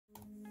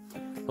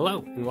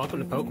Hello, and welcome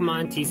to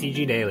Pokemon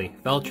TCG Daily.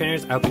 Fellow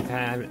trainers, I hope you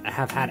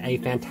have had a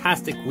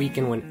fantastic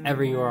weekend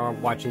whenever you are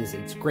watching this.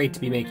 It's great to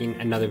be making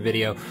another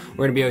video.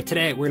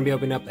 Today we're going to be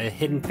opening up a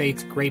Hidden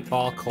Fates Great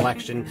Ball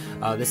collection.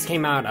 This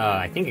came out,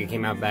 I think it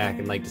came out back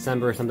in like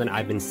December or something.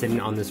 I've been sitting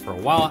on this for a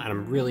while, and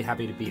I'm really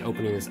happy to be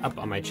opening this up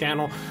on my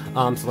channel.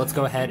 So let's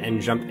go ahead and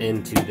jump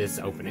into this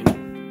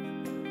opening.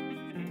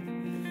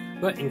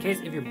 But in case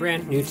if you're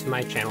brand new to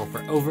my channel,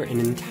 for over an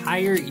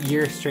entire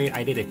year straight,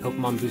 I did a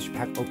Pokemon Booster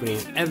Pack opening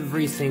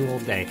every single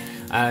day.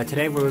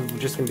 Today we're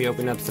just going to be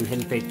opening up some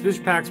Hidden Fates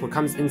Booster Packs. What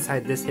comes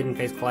inside this Hidden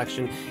Fates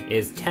collection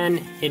is 10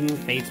 Hidden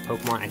Fates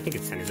Pokemon. I think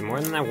it's 10. Is it more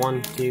than that?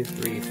 1, 2,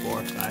 3,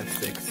 4, 5,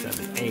 6,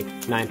 7,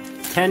 8,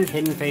 9, 10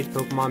 Hidden Fates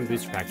Pokemon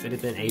Booster Packs. It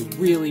has been a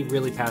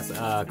really past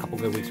couple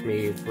good weeks for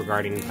me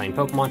regarding playing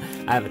Pokemon.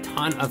 I have a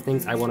ton of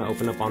things I want to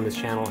open up on this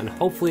channel, and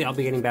hopefully I'll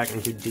be getting back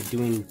into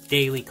doing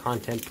daily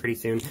content pretty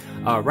soon.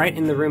 Right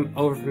in the room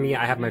over from me,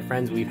 I have my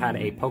friends. We've had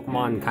a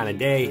Pokemon kind of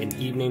day and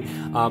evening.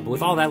 But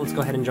with all that, let's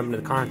go ahead and jump into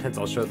the contents.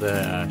 I'll show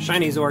the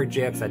Shiny Zoroark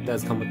GX that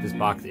does come with this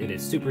box. It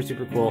is super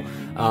cool.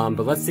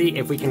 But let's see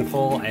if we can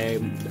pull a,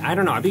 I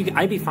don't know,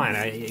 I'd be fine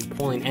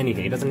pulling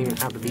anything. It doesn't even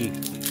have to be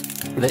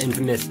the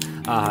infamous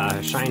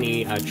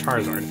shiny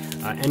Charizard.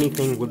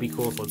 Anything would be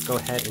cool, so let's go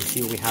ahead and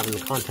see what we have in the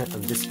content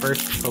of this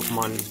first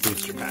Pokemon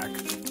Booster Pack.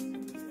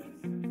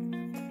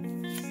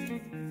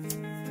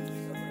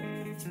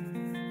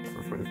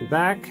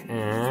 Back,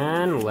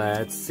 and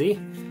let's see.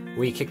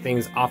 We kick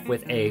things off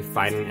with a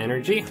Fighting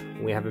Energy.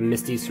 We have a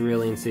Misty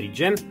Cerulean City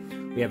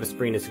Gym. We have a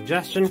Sabrina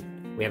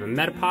Suggestion. We have a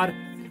Metapod.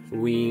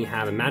 We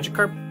have a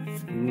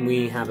Magikarp.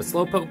 We have a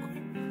Slowpoke.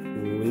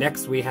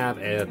 Next we have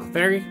a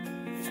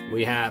Clefairy.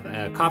 We have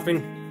a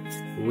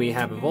Koffing. We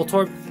have a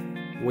Voltorb.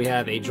 We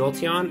have a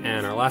Jolteon,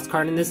 and our last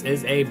card in this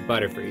is a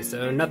Butterfree.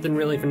 So nothing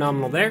really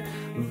phenomenal there,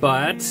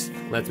 but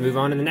let's move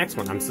on to the next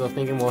one. I'm still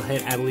thinking we'll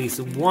hit at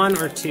least one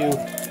or two,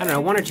 I don't know,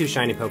 one or two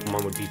shiny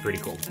Pokemon would be pretty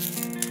cool.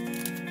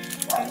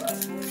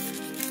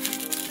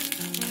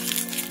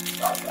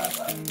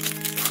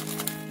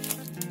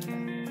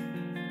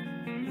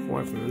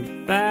 Four from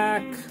the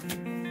back.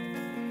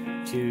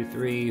 2,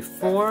 3,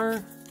 4.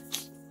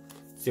 Let's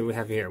see what we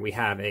have here. We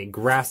have a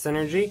Grass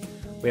Energy.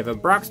 We have a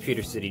Brock's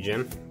Pewter City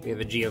Gym. We have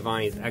a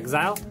Giovanni's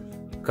Exile,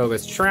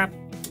 Koga's Trap,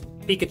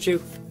 Pikachu,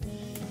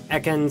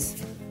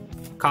 Ekans,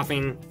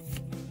 Koffing,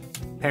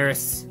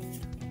 Paris,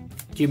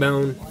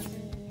 Cubone,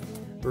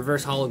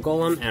 Reverse Hollow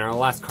Golem, and our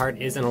last card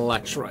is an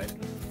Electroid.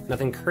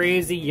 Nothing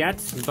crazy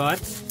yet,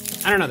 but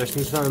I don't know.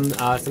 There's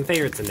some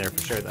favorites in there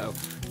for sure, though.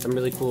 Some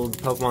really cool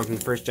Pokemon from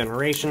the first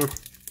generation.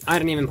 I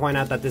didn't even point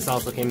out that this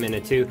also came in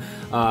it too.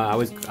 I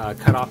was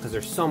cut off because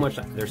there's so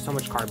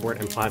much cardboard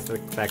and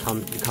plastic that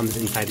comes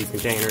inside these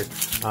containers.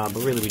 But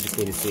really, we just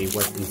need to see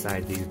what's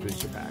inside these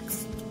booster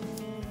packs.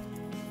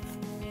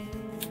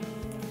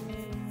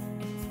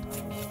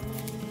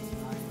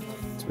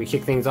 So we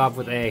kick things off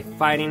with a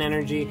Fighting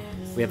Energy.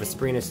 We have a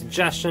Sabrina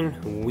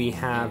Suggestion. We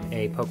have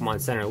a Pokemon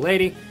Center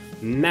Lady,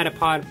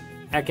 Metapod,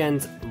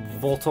 Ekans,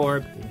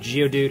 Voltorb,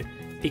 Geodude,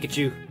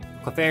 Pikachu,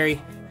 Clefairy,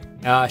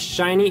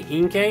 shiny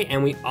Inkay,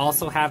 and we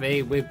also have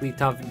a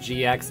Wigglytuff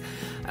GX.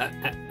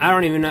 I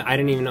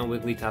didn't even know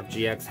Wigglytuff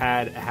GX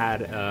had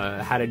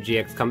a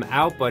GX come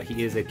out, but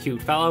he is a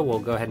cute fellow. We'll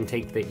go ahead and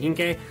take the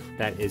Inkay.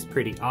 That is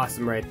pretty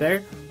awesome right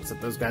there.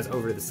 Set those guys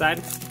over to the side.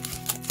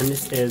 And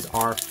this is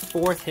our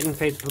fourth Hidden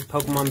Fates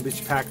Pokemon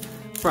Booster Pack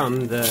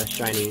from the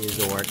Shiny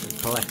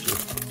Zoroark collection.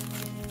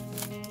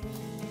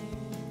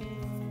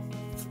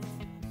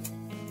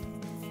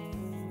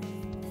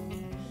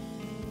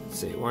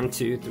 See, 1,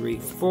 2, 3,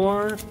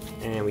 4,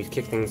 and we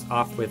kick things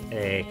off with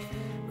a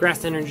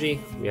Grass Energy.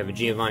 We have a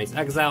Giovanni's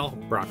Exile,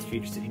 Brock's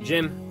Future City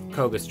Gym,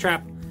 Koga's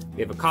Trap.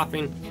 We have a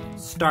Koffing,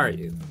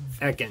 Staryu,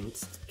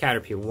 Ekans,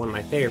 Caterpie, one of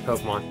my favorite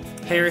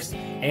Pokemon, Paris,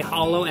 a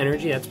Hollow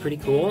Energy, that's pretty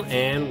cool,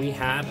 and we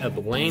have a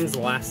Blaine's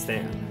Last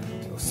Stand.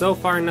 So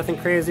far, nothing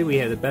crazy. We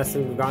have the best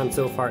thing we've gotten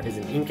so far is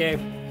an Inkay.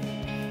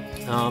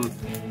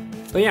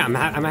 But yeah, I'm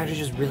actually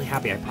just really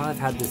happy. I probably have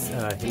had this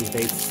Hidden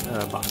Fates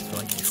box for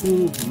like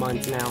 2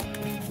 months now.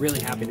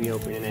 Really happy to be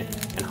opening it,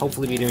 and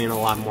hopefully be doing a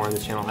lot more on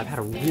this channel. I've had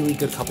a really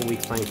good couple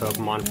weeks playing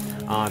Pokemon.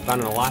 I've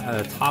gotten a lot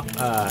of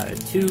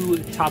two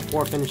top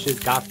 4 finishes,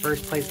 got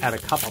first place at a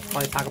cup. I'll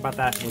probably talk about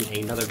that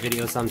in another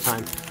video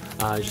sometime.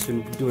 Just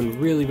been doing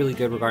really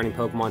good regarding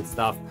Pokemon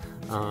stuff,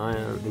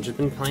 and just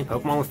been playing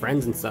Pokemon with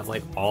friends and stuff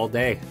like all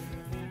day.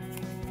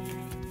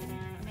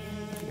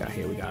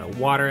 We got a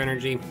Water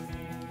Energy,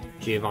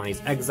 Giovanni's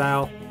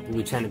Exile,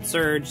 Lieutenant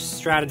Surge,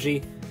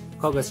 Strategy,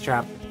 Koga's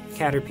Trap,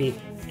 Caterpie,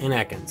 and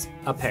Ekans,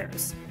 a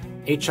Paris,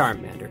 a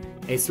Charmander,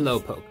 a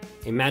Slowpoke,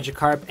 a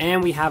Magikarp,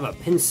 and we have a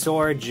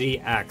Pinsir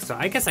GX. So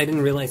I guess I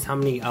didn't realize how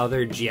many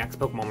other GX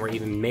Pokemon were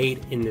even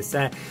made in this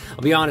set.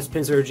 I'll be honest,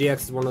 Pinsir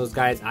GX is one of those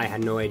guys I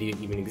had no idea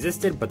even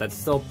existed, but that's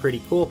still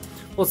pretty cool.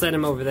 We'll set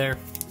him over there.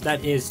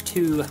 That is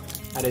two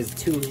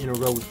in a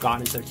row we've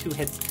gotten, so 2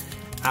 hits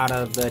out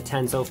of the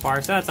 10 so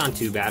far, so that's not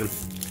too bad.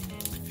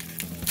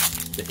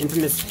 The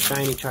infamous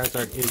shiny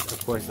Charizard is,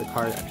 of course, the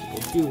card that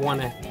people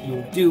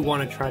do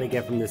want to try to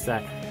get from this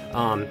set.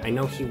 I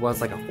know he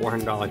was like a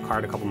 $400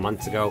 card a couple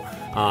months ago.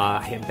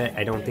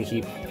 I don't think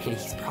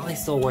he's probably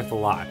still worth a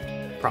lot.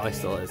 Probably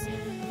still is.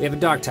 We have a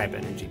Dark type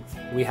energy.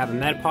 We have a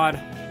Metapod.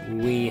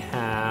 We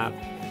have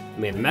a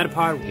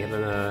Metapod. We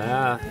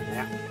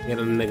have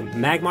a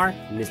Magmar,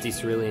 Misty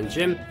Cerulean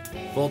Gym,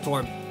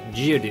 Voltorb,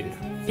 Geodude,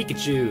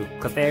 Pikachu,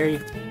 Clefairy,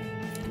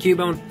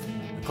 Cubone,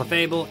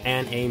 Clefable,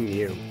 and a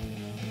Mew.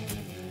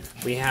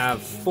 We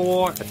have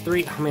four Hidden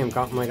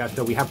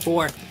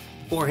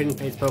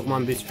Fates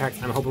Pokemon booster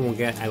packs. I'm hoping we'll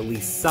get at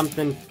least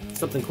something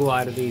cool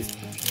out of these.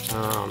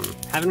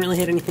 Haven't really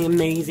hit anything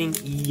amazing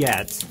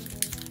yet,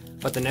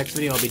 but the next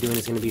video I'll be doing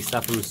is going to be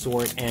stuff from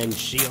Sword and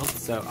Shield,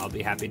 so I'll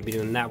be happy to be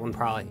doing that one.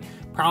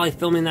 Probably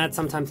filming that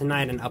sometime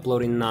tonight and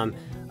uploading them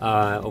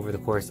over the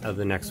course of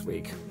the next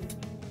week.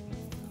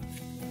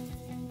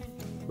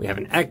 We have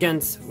an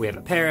Ekans, we have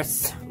a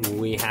Paris,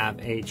 we have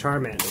a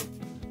Charmander.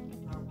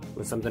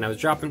 With something I was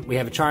dropping, we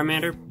have a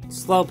Charmander,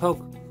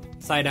 Slowpoke,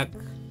 Psyduck,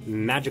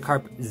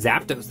 Magikarp,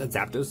 Zapdos. That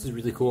Zapdos is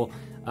really cool.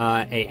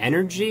 A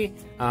Energy,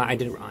 I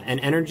did an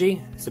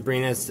Energy,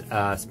 Sabrina's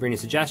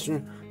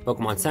Suggestion,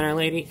 Pokemon Center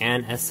Lady,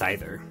 and a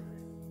Scyther.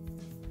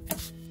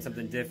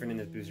 Something different in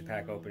this booster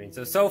pack opening.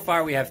 So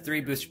far we have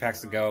 3 booster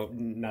packs to go.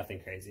 Nothing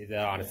crazy.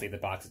 Honestly, the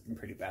box has been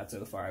pretty bad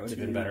so far. I would have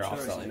been better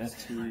off selling it.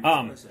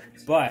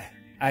 But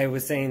I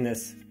was saying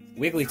this,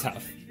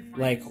 Wigglytuff.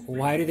 Like,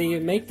 why do they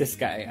make this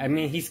guy? I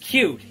mean, he's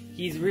cute.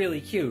 He's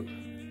really cute.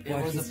 It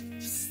was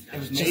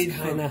made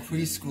for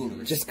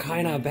preschoolers. Just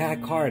kind of a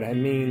bad card. I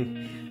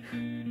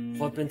mean,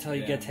 flip until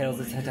you get Tails.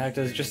 This attack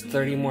does just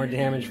 30 more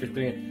damage for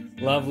 3.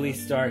 Lovely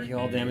start,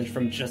 heal damage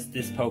from just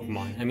this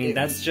Pokemon. I mean,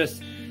 that's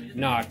just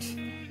not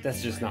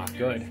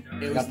good.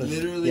 It was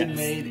literally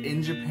made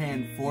in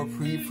Japan for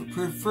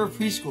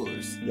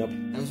preschoolers. Yep.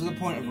 Those were the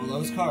point of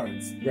those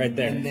cards. Right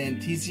there. And then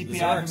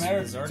TCP out of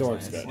America.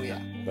 Zork's good. Oh, yeah.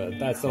 But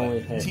that's the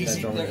only thing.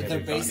 They're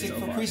basic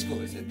for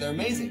preschoolers. They're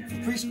amazing for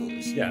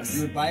preschoolers. Yes.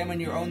 You would buy them on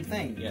your own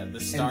thing. Yeah, the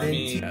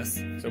Starmie.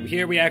 Yes. So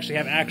here we actually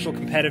have actual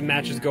competitive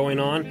matches going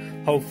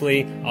on.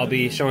 Hopefully, I'll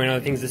be showing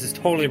other things. This is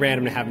totally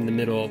random to have in the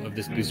middle of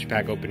this booster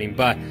pack opening,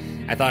 but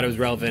I thought it was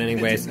relevant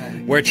anyways.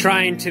 We're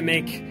trying to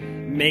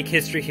make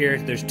history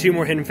here. There's 2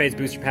 more Hidden Fates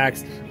booster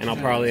packs, and I'll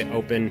probably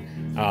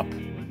open up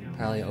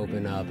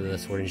the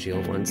Sword and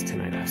Shield ones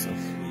tonight also.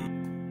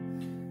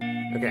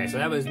 Okay, so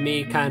that was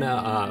me kind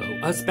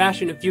of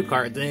smashing a few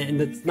cards, and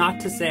it's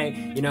not to say,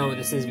 you know,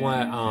 this is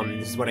what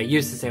I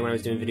used to say when I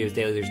was doing videos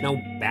daily. There's no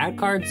bad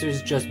cards,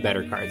 there's just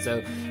better cards.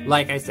 So,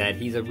 like I said,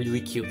 he's a really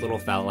cute little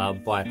fella,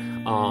 but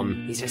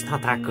he's just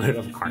not that good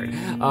of a card.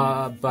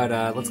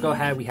 Let's go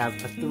ahead. We have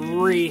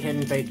 3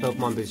 Hidden Fates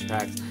Pokemon booster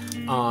packs.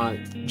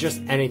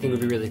 Just anything would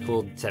be really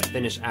cool to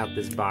finish out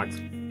this box.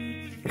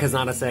 Because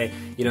not to say,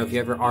 you know, if you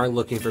ever are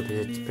looking for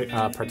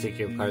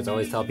particular cards, I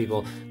always tell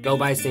people, go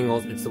buy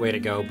singles, it's the way to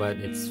go, but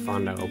it's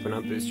fun to open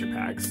up booster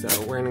packs. So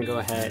we're going to go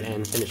ahead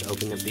and finish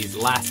opening up these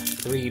last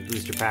 3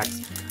 booster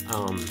packs.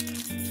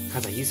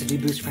 Because I used to do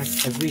booster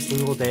packs every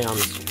single day on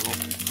this channel.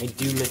 I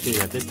do miss doing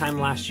that. This time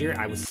last year,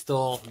 I was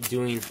still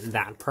doing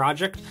that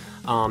project.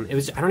 I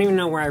don't even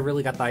know where I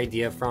really got the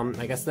idea from.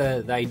 I guess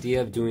the idea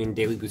of doing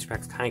daily booster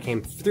packs kind of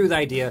came through the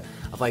idea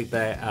of like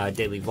the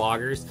daily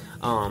vloggers.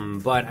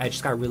 But I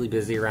just got really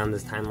busy around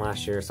this time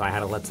last year, so I had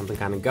to let something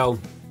kind of go.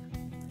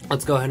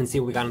 Let's go ahead and see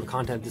what we got in the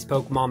content of this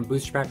Pokemon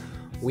booster pack.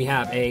 We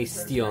have a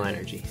Steel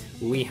Energy.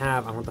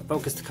 I want the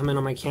focus to come in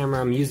on my camera.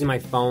 I'm using my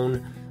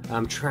phone.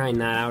 I'm trying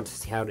that out to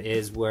see how it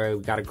is. Where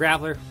we've got a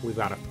Graveler, we've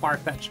got a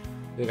Farfetch,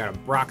 we got a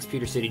Brock's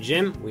Pewter City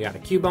Gym, we got a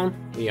Cubone,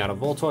 we got a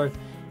Voltorb,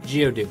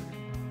 Geodude,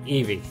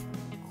 Eevee,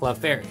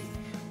 Clefairy.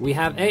 We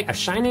have a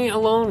shiny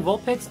Alolan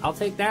Vulpix. I'll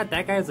take that.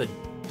 That guy's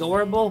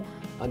adorable.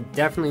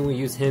 Definitely will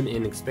use him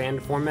in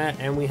expanded format.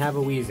 And we have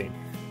a Weezing.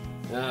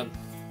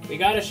 We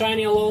got a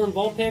shiny Alolan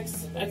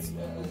Vulpix. That's,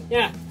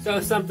 yeah,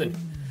 so something.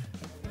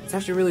 It's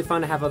actually really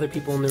fun to have other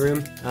people in the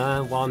room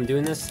while I'm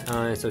doing this.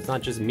 So it's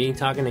not just me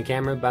talking to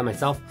camera by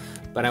myself,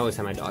 but I always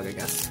have my dog, I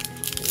guess.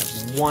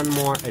 We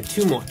have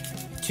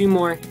 2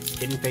 more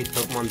Hidden Fates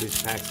Pokemon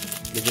booster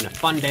packs. It's been a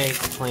fun day of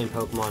playing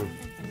Pokemon.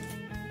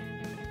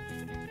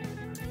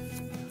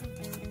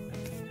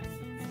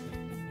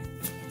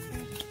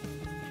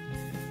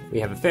 We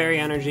have a Fairy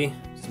Energy,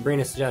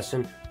 Sabrina's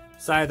Suggestion,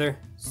 Scyther,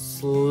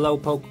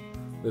 Slowpoke,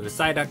 we have a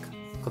Psyduck,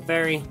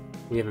 Clefairy,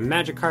 we have a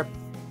Magikarp,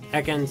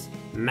 Ekans,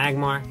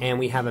 Magmar, and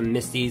we have a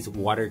Misty's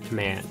Water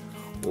Command.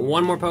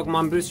 1 more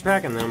Pokemon booster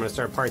pack, and then I'm going to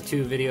start part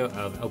 2 video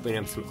of opening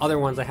up some other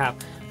ones I have.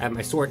 I have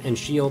my Sword and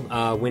Shield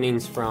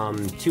winnings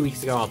from 2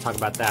 weeks ago. I'll talk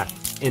about that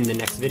in the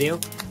next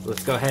video.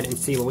 Let's go ahead and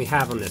see what we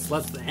have on this.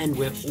 Let's end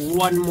with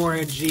 1 more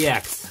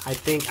GX. I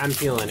think I'm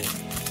feeling it.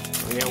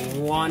 We'll get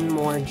 1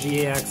 more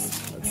GX.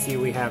 Let's see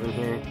what we have in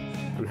here.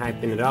 I'm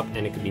hyping it up,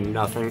 and it could be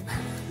nothing.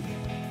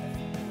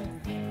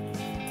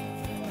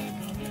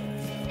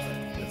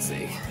 Let's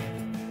see.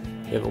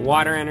 We have a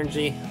Water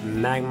Energy,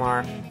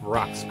 Magmar,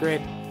 Rock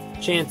Scrape,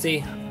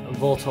 Chansey,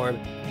 Voltorb,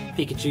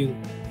 Pikachu,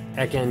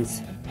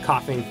 Ekans,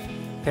 Coughing,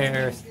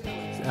 Paris,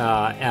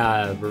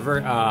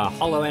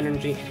 Hollow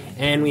Energy,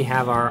 and we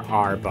have our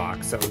R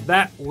box. So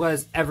that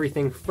was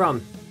everything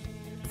from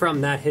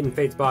that Hidden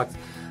Fates box.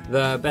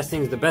 The best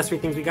three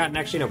things we got, and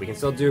actually no, we can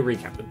still do a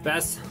recap. The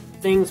best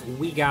things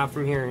we got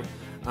from here,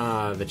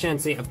 the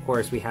Chansey, of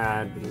course, we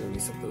had, let me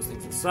set those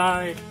things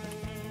aside.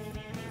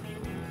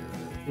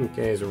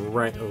 Okay, is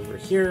right over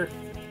here.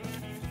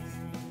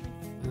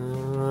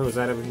 Was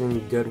that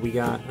everything good we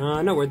got?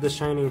 No, where'd the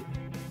shiny?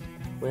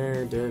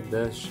 Where did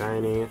the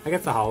shiny? I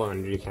guess the Hollow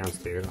Energy counts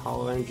too. The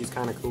Hollow Energy's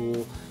kind of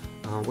cool.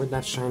 Where'd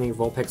that shiny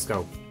Vulpix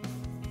go?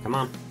 Come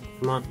on,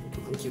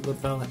 cute little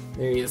fella.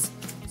 There he is.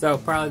 So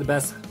probably the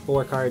best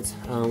 4 cards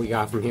we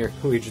got from here.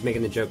 We were just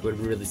making the joke. It would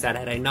have been really sad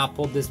had I not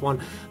pulled this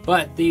one.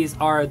 But these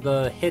are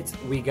the hits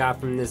we got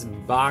from this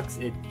box.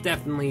 I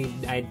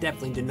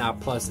definitely did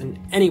not plus in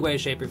any way,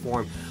 shape, or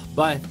form.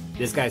 But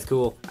this guy's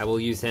cool. I will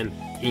use him.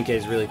 Inkay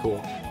is really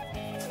cool.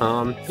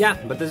 Yeah,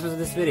 but this was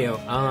this video.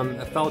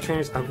 Fellow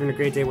trainers, I hope you're having a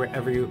great day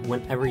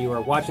whenever you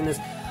are watching this.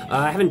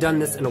 I haven't done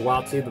this in a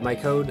while too, but my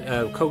code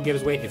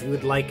giveaway, if you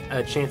would like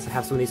a chance to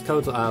have some of these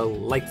codes,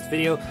 like this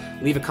video,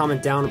 leave a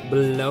comment down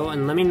below,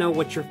 and let me know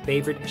what your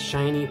favorite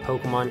shiny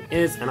Pokemon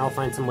is, and I'll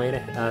find some way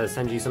to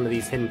send you some of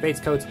these Hidden Fates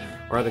codes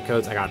or other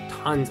codes. I got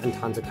tons and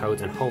tons of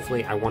codes, and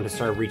hopefully I want to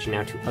start reaching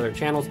out to other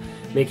channels,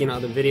 making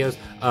other videos.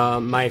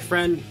 My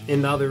friend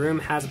in the other room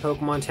has a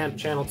Pokemon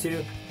channel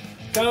too.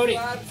 Cody!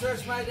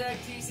 Search my deck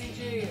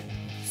TCG!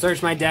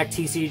 Search my deck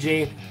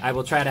TCG. I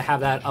will try to have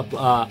that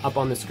up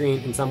on the screen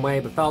in some way.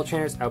 But fellow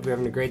trainers, I hope you're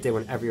having a great day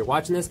whenever you're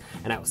watching this,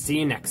 and I will see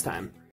you next time.